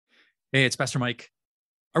Hey, it's Pastor Mike.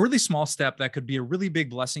 A really small step that could be a really big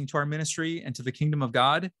blessing to our ministry and to the kingdom of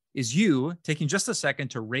God is you taking just a second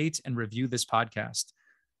to rate and review this podcast.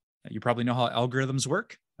 You probably know how algorithms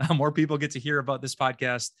work. More people get to hear about this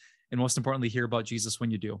podcast and most importantly, hear about Jesus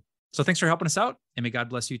when you do. So thanks for helping us out and may God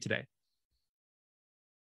bless you today.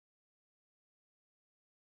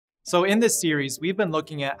 So in this series, we've been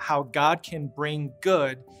looking at how God can bring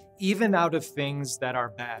good even out of things that are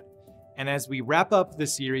bad. And as we wrap up the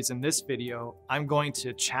series in this video, I'm going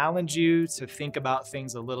to challenge you to think about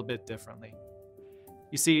things a little bit differently.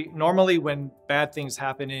 You see, normally when bad things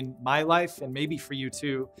happen in my life, and maybe for you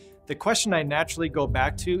too, the question I naturally go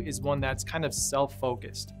back to is one that's kind of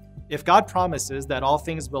self-focused. If God promises that all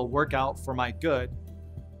things will work out for my good,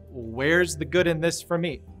 where's the good in this for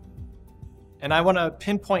me? And I want to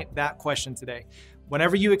pinpoint that question today.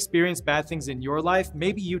 Whenever you experience bad things in your life,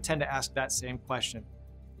 maybe you tend to ask that same question.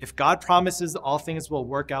 If God promises all things will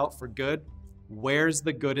work out for good, where's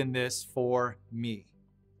the good in this for me?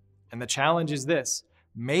 And the challenge is this: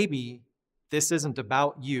 maybe this isn't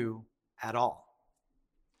about you at all.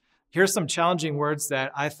 Here's some challenging words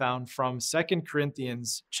that I found from 2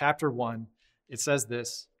 Corinthians chapter 1. It says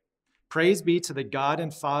this: "Praise be to the God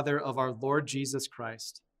and Father of our Lord Jesus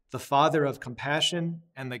Christ, the Father of compassion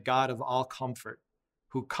and the God of all comfort,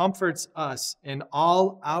 who comforts us in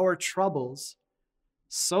all our troubles,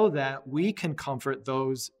 so that we can comfort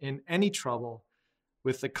those in any trouble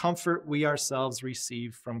with the comfort we ourselves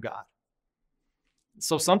receive from God."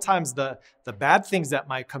 So sometimes the bad things that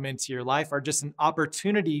might come into your life are just an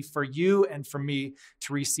opportunity for you and for me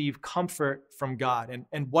to receive comfort from God.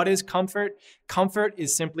 And what is comfort? Comfort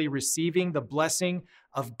is simply receiving the blessing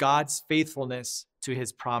of God's faithfulness to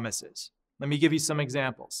his promises. Let me give you some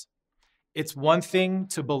examples. It's one thing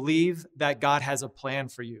to believe that God has a plan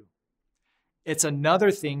for you. It's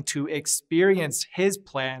another thing to experience his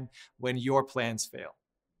plan when your plans fail.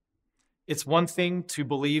 It's one thing to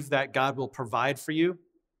believe that God will provide for you.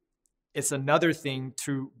 It's another thing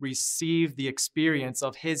to receive the experience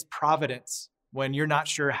of his providence when you're not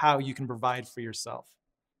sure how you can provide for yourself.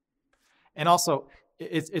 And also,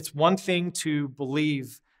 it's one thing to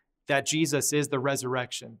believe that Jesus is the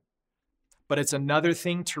resurrection, but it's another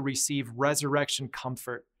thing to receive resurrection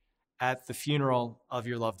comfort at the funeral of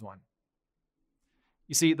your loved one.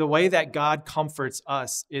 You see, the way that God comforts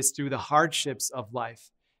us is through the hardships of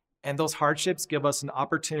life. And those hardships give us an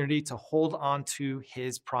opportunity to hold on to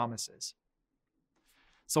his promises.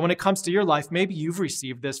 So when it comes to your life, maybe you've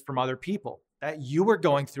received this from other people, that you were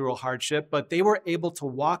going through a hardship, but they were able to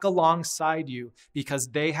walk alongside you because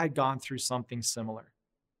they had gone through something similar.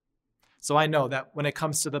 So I know that when it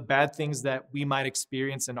comes to the bad things that we might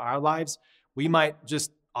experience in our lives, we might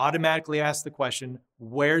just automatically ask the question,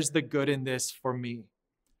 where's the good in this for me?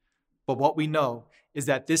 But what we know is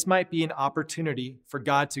that this might be an opportunity for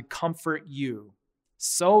God to comfort you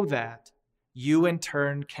so that you in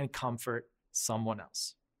turn can comfort someone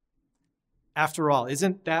else. After all,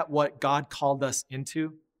 isn't that what God called us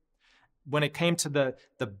into? When it came to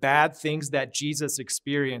the bad things that Jesus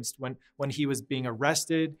experienced when he was being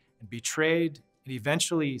arrested and betrayed and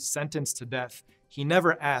eventually sentenced to death, he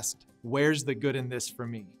never asked, where's the good in this for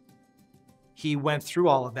me? He went through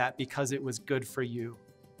all of that because it was good for you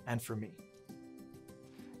and for me.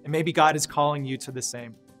 And maybe God is calling you to the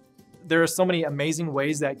same. There are so many amazing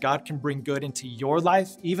ways that God can bring good into your life,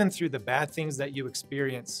 even through the bad things that you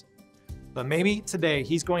experience. But maybe today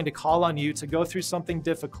he's going to call on you to go through something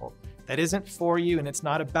difficult that isn't for you and it's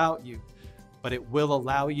not about you, but it will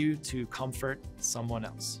allow you to comfort someone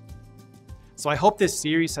else. So I hope this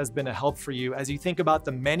series has been a help for you as you think about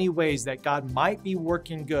the many ways that God might be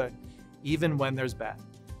working good, even when there's bad.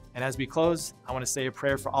 And as we close, I want to say a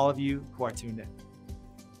prayer for all of you who are tuned in.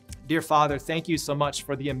 Dear Father, thank you so much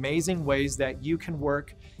for the amazing ways that you can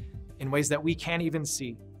work in ways that we can't even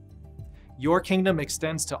see. Your kingdom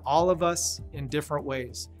extends to all of us in different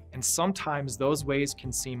ways, and sometimes those ways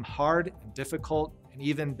can seem hard and difficult and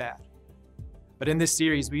even bad. But in this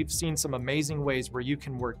series, we've seen some amazing ways where you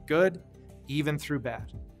can work good even through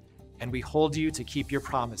bad. And we hold you to keep your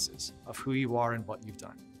promises of who you are and what you've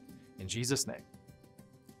done. In Jesus' name,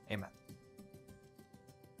 amen.